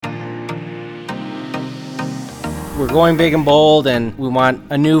we're going big and bold, and we want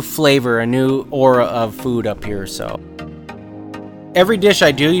a new flavor, a new aura of food up here. So every dish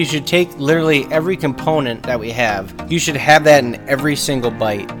I do, you should take literally every component that we have. You should have that in every single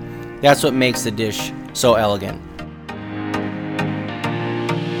bite. That's what makes the dish so elegant.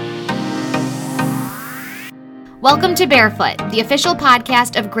 Welcome to Barefoot, the official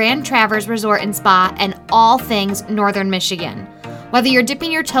podcast of Grand Traverse Resort and Spa and all things Northern Michigan. Whether you're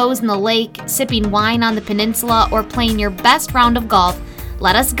dipping your toes in the lake, sipping wine on the peninsula, or playing your best round of golf,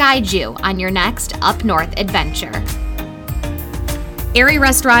 let us guide you on your next up north adventure. Erie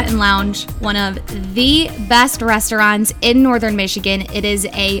Restaurant and Lounge, one of the best restaurants in Northern Michigan. It is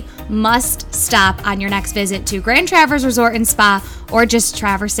a must stop on your next visit to Grand Traverse Resort and Spa or just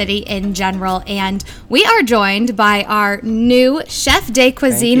Traverse City in general. And we are joined by our new chef de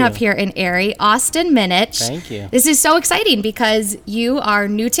cuisine up here in Erie, Austin Minich. Thank you. This is so exciting because you are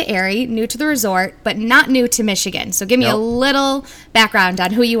new to Erie, new to the resort, but not new to Michigan. So give me a little background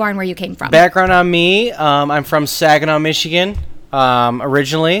on who you are and where you came from. Background on me, I'm from Saginaw, Michigan.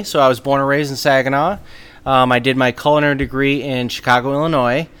 Originally, so I was born and raised in Saginaw. I did my culinary degree in Chicago,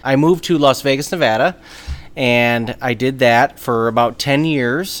 Illinois. I moved to Las Vegas, Nevada, and I did that for about 10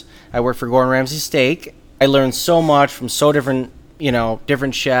 years. I worked for Gordon Ramsay Steak. I learned so much from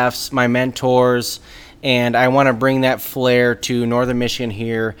different chefs, my mentors, and I want to bring that flair to Northern Michigan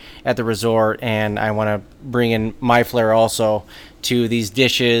here at the resort, and I want to bring in my flair also to these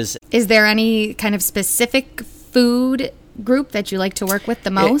dishes. Is there any kind of specific food group that you like to work with the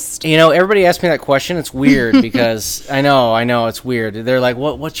most? Everybody asks me that question. It's weird because I know it's weird. They're like,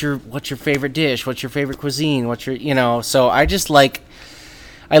 what's your favorite dish? What's your favorite cuisine? So I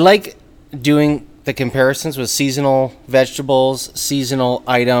like doing the comparisons with seasonal vegetables, seasonal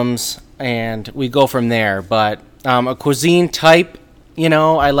items, and we go from there. But a cuisine type,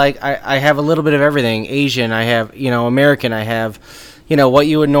 I have a little bit of everything. Asian, I have, American, I have, what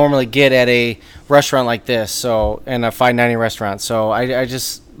you would normally get at a restaurant like this, so in a fine dining restaurant. So I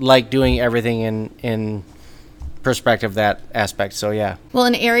just like doing everything in perspective, that aspect. So yeah. Well,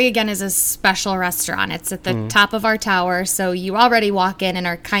 and Erie again is a special restaurant. It's at the top of our tower, so you already walk in and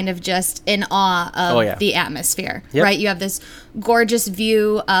are kind of just in awe of the atmosphere, right? You have this gorgeous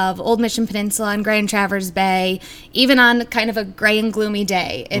view of Old Mission Peninsula and Grand Traverse Bay. Even on kind of a gray and gloomy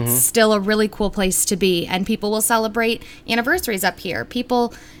day, it's still a really cool place to be, and people will celebrate anniversaries up here.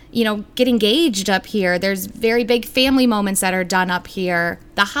 People get engaged up here. There's very big family moments that are done up here.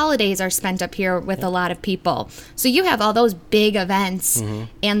 The holidays are spent up here with a lot of people. So you have all those big events,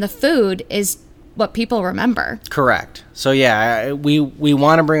 and the food is what people remember. Correct. So yeah, we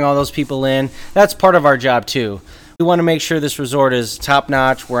want to bring all those people in. That's part of our job too. We want to make sure this resort is top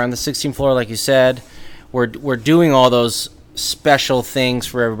notch. We're on the 16th floor, like you said. We're doing all those special things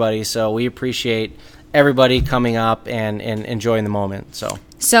for everybody. So we appreciate everybody coming up and enjoying the moment.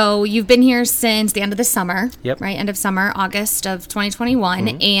 So you've been here since the end of the summer, right? End of summer, August of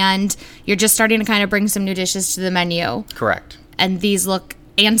 2021, and you're just starting to kind of bring some new dishes to the menu. Correct. And these look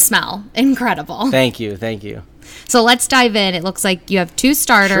and smell incredible. Thank you. So let's dive in. It looks like you have 2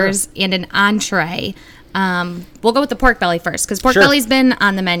 starters and an entree. We'll go with the pork belly first, because pork belly's been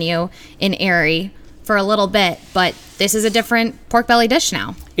on the menu in Erie for a little bit, but this is a different pork belly dish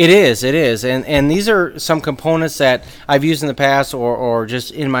now. It is, and these are some components that I've used in the past or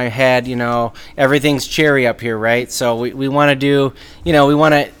just in my head. Everything's cherry up here, right? So we want to do, we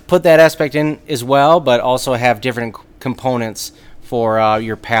want to put that aspect in as well, but also have different components for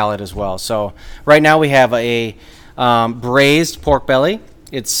your palate as well. So right now we have a braised pork belly.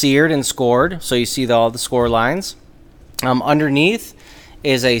 It's seared and scored, so you see all the score lines. Underneath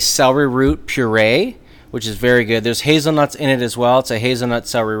is a celery root puree, which is very good. There's hazelnuts in it as well. It's a hazelnut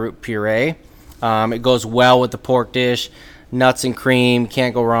celery root puree. It goes well with the pork dish. Nuts and cream,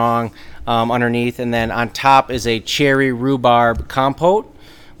 can't go wrong underneath. And then on top is a cherry rhubarb compote,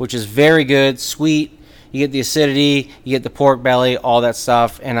 which is very good, sweet. You get the acidity, you get the pork belly, all that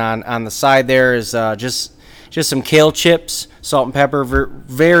stuff. And on the side there is just some kale chips, salt and pepper.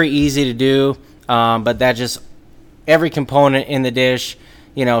 Very easy to do, but that just every component in the dish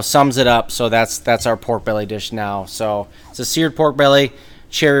sums it up. So that's our pork belly dish now. So it's a seared pork belly,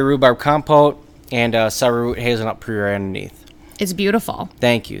 cherry rhubarb compote, and celery root hazelnut puree underneath. It's beautiful.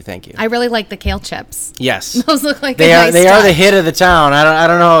 Thank you. I really like the kale chips. Yes, those look like they are the hit of the town. I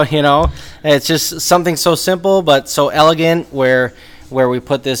don't know. It's just something so simple but so elegant where we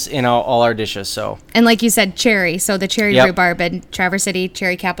put this in all our dishes. So, and like you said, cherry. So the cherry rhubarb in Traverse City,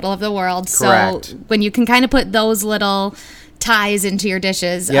 cherry capital of the world. Correct. So when you can kind of put those little ties into your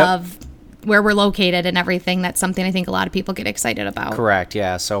dishes of where we're located and everything, that's something I think a lot of people get excited about. Correct.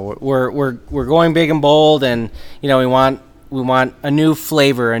 Yeah. So we're going big and bold, and we want a new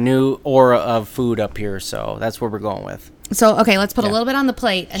flavor, a new aura of food up here. So that's what we're going with. So, okay, let's put a little bit on the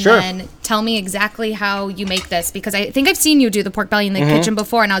plate and then tell me exactly how you make this, because I think I've seen you do the pork belly in the kitchen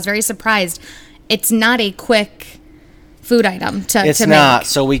before, and I was very surprised. It's not a quick food item to make. It's not.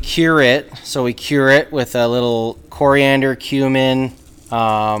 So we cure it. With a little coriander, cumin,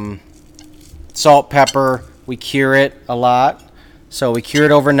 salt, pepper. We cure it a lot. So we cure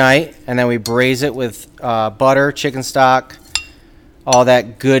it overnight, and then we braise it with butter, chicken stock, all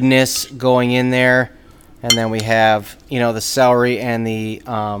that goodness going in there. And then we have, the celery and the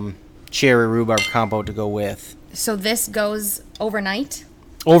cherry rhubarb compote to go with. So this goes overnight?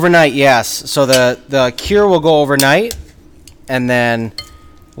 Overnight, yes. So the cure will go overnight, and then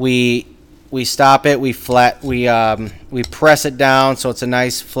we stop it. We press it down so it's a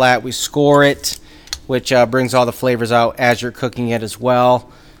nice flat. We score it, which brings all the flavors out as you're cooking it as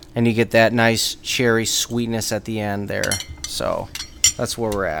well, and you get that nice cherry sweetness at the end there. So that's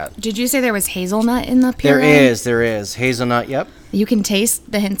where we're at. Did you say there was hazelnut in the puree? There is hazelnut. Yep. You can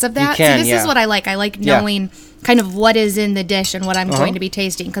taste the hints of that. You can. See, this is what I like. I like knowing kind of what is in the dish and what I'm going to be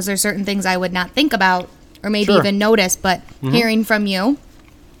tasting, because there's certain things I would not think about or maybe even notice, but hearing from you,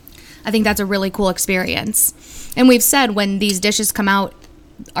 I think that's a really cool experience. And we've said when these dishes come out,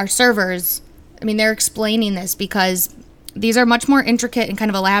 our servers, they're explaining this because these are much more intricate and kind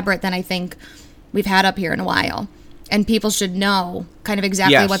of elaborate than I think we've had up here in a while. And people should know kind of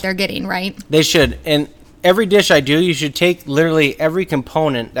exactly what they're getting, right? They should. And every dish I do, you should take literally every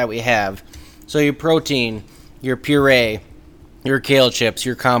component that we have. So your protein, your puree, your kale chips,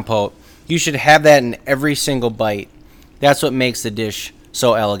 your compote, you should have that in every single bite. That's what makes the dish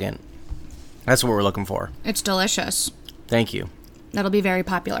so elegant. That's what we're looking for. It's delicious. Thank you. That'll be very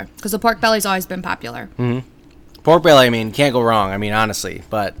popular, because the pork belly's always been popular. Pork belly, can't go wrong. Honestly.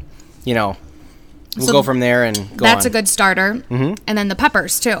 But, we'll go from there and go That's on. a good starter. And then the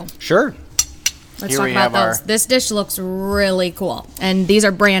peppers, too. Sure. Let's talk about those. This dish looks really cool. And these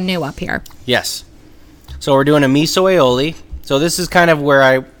are brand new up here. Yes. So we're doing a miso aioli. So this is kind of where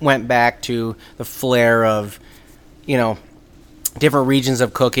I went back to the flair of, different regions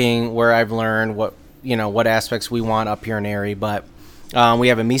of cooking, where I've learned what aspects we want up here in Erie. But we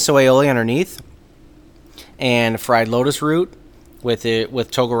have a miso aioli underneath, and fried lotus root with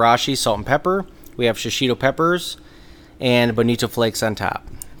togarashi, salt and pepper. We have shishito peppers and bonito flakes on top.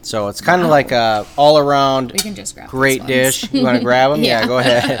 So it's kind of like a all-around great dish. You want to grab them? Yeah, go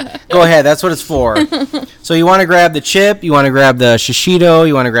ahead. Go ahead. That's what it's for. So you want to grab the chip. You want to grab the shishito.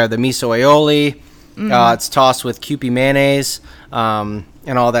 You want to grab the miso aioli. It's tossed with Kewpie mayonnaise and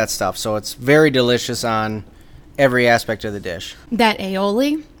all that stuff. So it's very delicious on every aspect of the dish. That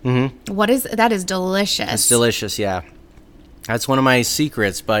aioli? That is delicious. It's delicious, yeah. That's one of my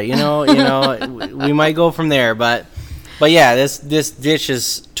secrets, but we might go from there. But yeah, this dish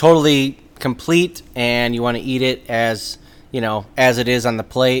is totally complete, and you want to eat it as it is on the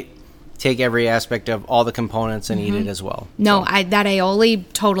plate. Take every aspect of all the components and eat it as well. No, that aioli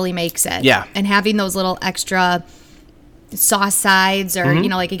totally makes it. Yeah. And having those little extra sauce sides, or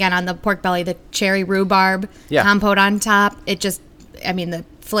like again on the pork belly, the cherry rhubarb compote on top, it just, the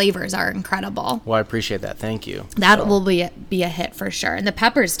flavors are incredible. Well, I appreciate that. Thank you. That will be a hit for sure. And the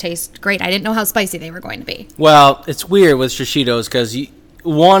peppers taste great. I didn't know how spicy they were going to be. Well, it's weird with shishitos because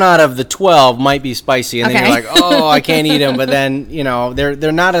one out of the 12 might be spicy, and then you're like, oh, I can't eat them. But then,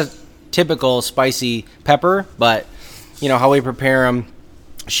 they're not a typical spicy pepper, but, how we prepare them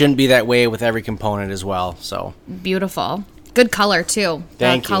shouldn't be that way with every component as well. So beautiful. Good color, too.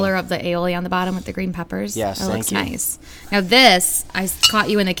 Thank you. The color of the aioli on the bottom with the green peppers. Yes, that looks thank you. Nice. Now this, I caught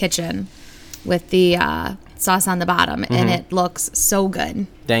you in the kitchen with the sauce on the bottom, and it looks so good.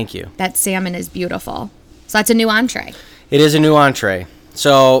 Thank you. That salmon is beautiful. So that's a new entree. It is a new entree.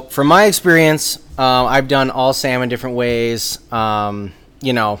 So from my experience, I've done all salmon different ways. So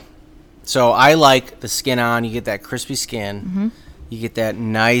I like the skin on. You get that crispy skin. You get that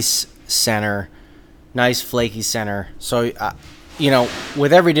nice center. Nice flaky center. So,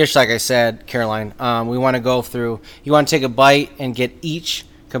 with every dish, like I said, Caroline, we want to go through. You want to take a bite and get each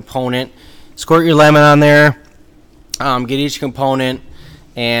component. Squirt your lemon on there. Get each component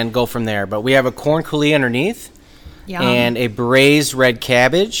and go from there. But we have a corn coulis underneath. Yum. And a braised red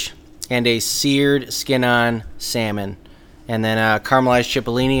cabbage and a seared skin-on salmon. And then caramelized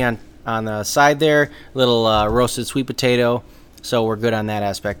cipollini on the side there. Little roasted sweet potato. So we're good on that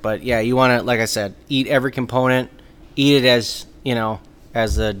aspect. But, yeah, you want to, like I said, eat every component. Eat it as,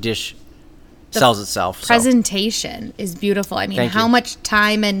 as the dish sells itself. Presentation is beautiful. How much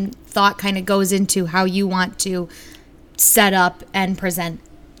time and thought kind of goes into how you want to set up and present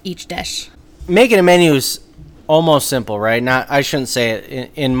each dish? Making a menu is almost simple, right? I shouldn't say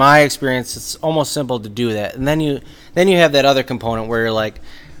it. In my experience, it's almost simple to do that. And then you have that other component where you're like,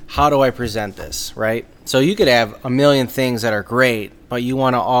 how do I present this, right? So you could have a million things that are great, but you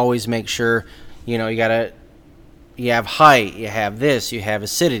want to always make sure, you have height, you have this, you have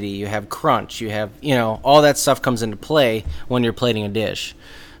acidity, you have crunch, you have, all that stuff comes into play when you're plating a dish.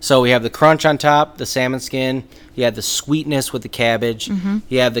 So we have the crunch on top, the salmon skin, you have the sweetness with the cabbage,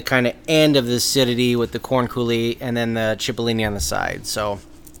 you have the kind of end of the acidity with the corn coulis, and then the cipollini on the side. So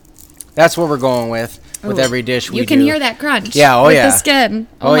that's what we're going with every dish we do. You can hear that crunch. Yeah, with the skin.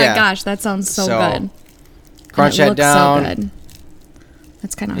 Oh my gosh, that sounds so good. Crunch that down. So good.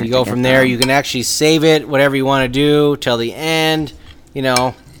 That's kind of hard. You go from there. You can actually save it, whatever you want to do, till the end.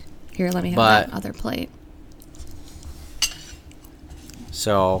 Here, let me have that other plate.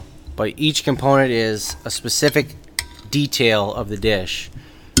 So, but each component is a specific detail of the dish.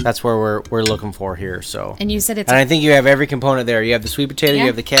 That's where we're looking for here. So, and you said it's. And I think you have every component there. You have the sweet potato, you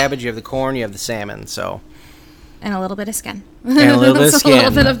have the cabbage, you have the corn, you have the salmon. So. And a little bit of skin. And a little bit of skin. A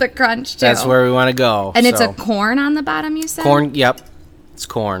little bit of the crunch too. That's where we want to go. And it's a corn on the bottom, you said? Corn, yep. It's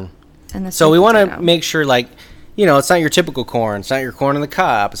corn. And so we want to make sure, it's not your typical corn. It's not your corn on the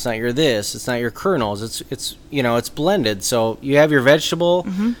cob. It's not your this. It's not your kernels. It's blended. So you have your vegetable,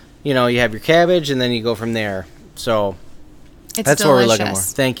 you have your cabbage, and then you go from there. So it's that's delicious. what we're looking for.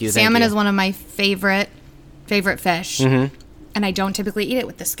 Thank you. Salmon is one of my favorite fish. And I don't typically eat it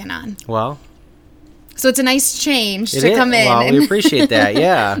with the skin on. Well. So it's a nice change to come in. Well, we appreciate that,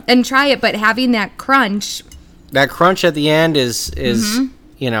 yeah. And try it, but having that crunch. That crunch at the end is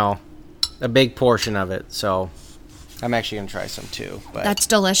a big portion of it. So I'm actually going to try some too. But. That's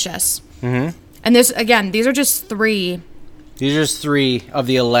delicious. And these are just 3. These are just 3 of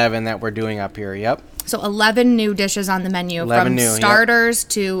the 11 that we're doing up here, yep. So 11 new dishes on the menu. 11 from new, starters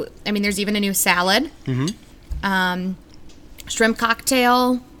to, there's even a new salad. Shrimp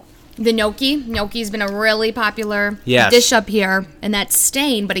cocktail. The gnocchi. Gnocchi's been a really popular dish up here. And that's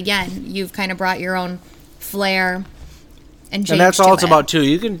staying, but again, you've kind of brought your own flair and that's all it's about too.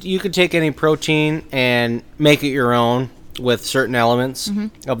 You can take any protein and make it your own with certain elements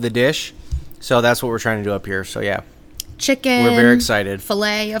of the dish. So that's what we're trying to do up here. So yeah, chicken. We're very excited.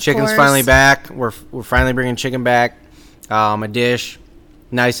 Filet, of Chicken's course. finally back. We're finally bringing chicken back. A dish,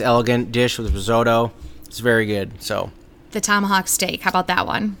 nice elegant dish with risotto. It's very good. So the tomahawk steak. How about that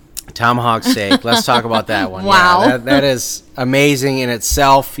one? Tomahawk steak. Let's talk about that one. Wow. Yeah, that is amazing in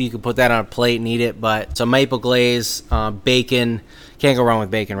itself. You can put that on a plate and eat it, but it's a maple glaze, bacon. Can't go wrong with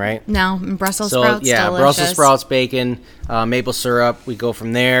bacon, right? No, and Brussels sprouts. Yeah, delicious. Brussels sprouts, bacon, maple syrup. We go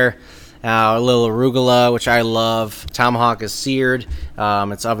from there. A little arugula, which I love. Tomahawk is seared.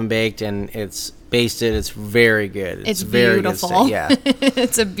 It's oven baked and it's basted. It's very good. It's very beautiful. Good steak. Yeah.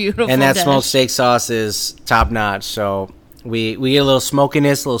 It's a beautiful And that dish. smoked steak sauce is top notch. So we get a little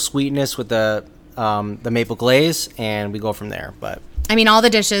smokiness, a little sweetness with the maple glaze, and we go from there. But all the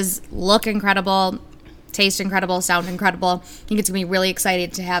dishes look incredible, taste incredible, sound incredible. I think it's going to be really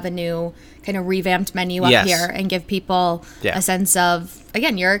excited to have a new kind of revamped menu up here and give people a sense of,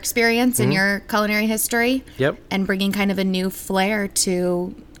 again, your experience and your culinary history. Yep. And bringing kind of a new flair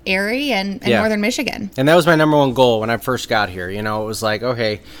to Erie and Northern Michigan. And that was my number one goal when I first got here. It was like,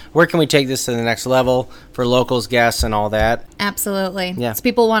 okay, where can we take this to the next level for locals, guests, and all that? Absolutely. Yeah. So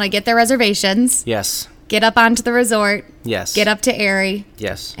people want to get their reservations. Yes. Get up onto the resort. Yes. Get up to Erie.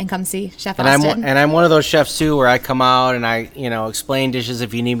 Yes. And come see Chef and Austin. I'm one of those chefs too, where I come out and I explain dishes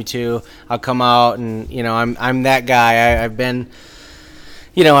if you need me to. I'll come out and I'm that guy. I've been,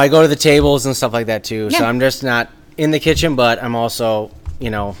 I go to the tables and stuff like that too. Yeah. So I'm just not in the kitchen, but I'm also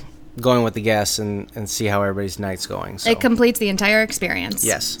going with the guests and see how everybody's night's going. So. It completes the entire experience.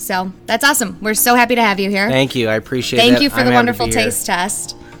 Yes. So that's awesome. We're so happy to have you here. Thank you. I appreciate it. Thank you for the wonderful taste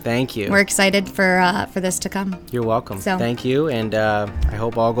test. Thank you. We're excited for this to come. You're welcome. So. Thank you. And I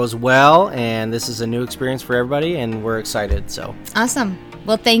hope all goes well. And this is a new experience for everybody. And we're excited. So awesome.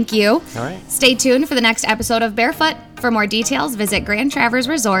 Well, thank you. All right. Stay tuned for the next episode of Barefoot. For more details, visit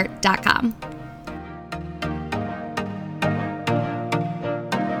GrandTraversResort.com.